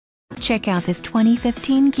Check out this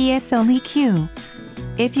 2015 Kia Soul EQ.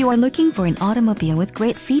 If you are looking for an automobile with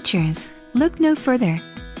great features, look no further.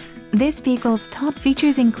 This vehicle's top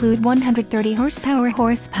features include 130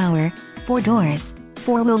 horsepower, 4 doors,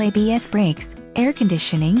 4-wheel ABS brakes, air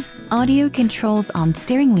conditioning, audio controls on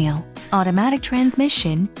steering wheel, automatic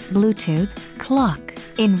transmission, Bluetooth, clock,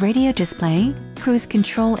 in-radio display, cruise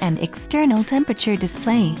control and external temperature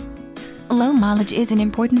display. Low mileage is an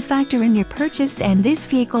important factor in your purchase, and this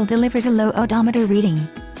vehicle delivers a low odometer reading.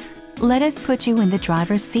 Let us put you in the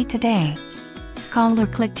driver's seat today. Call or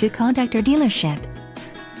click to contact our dealership.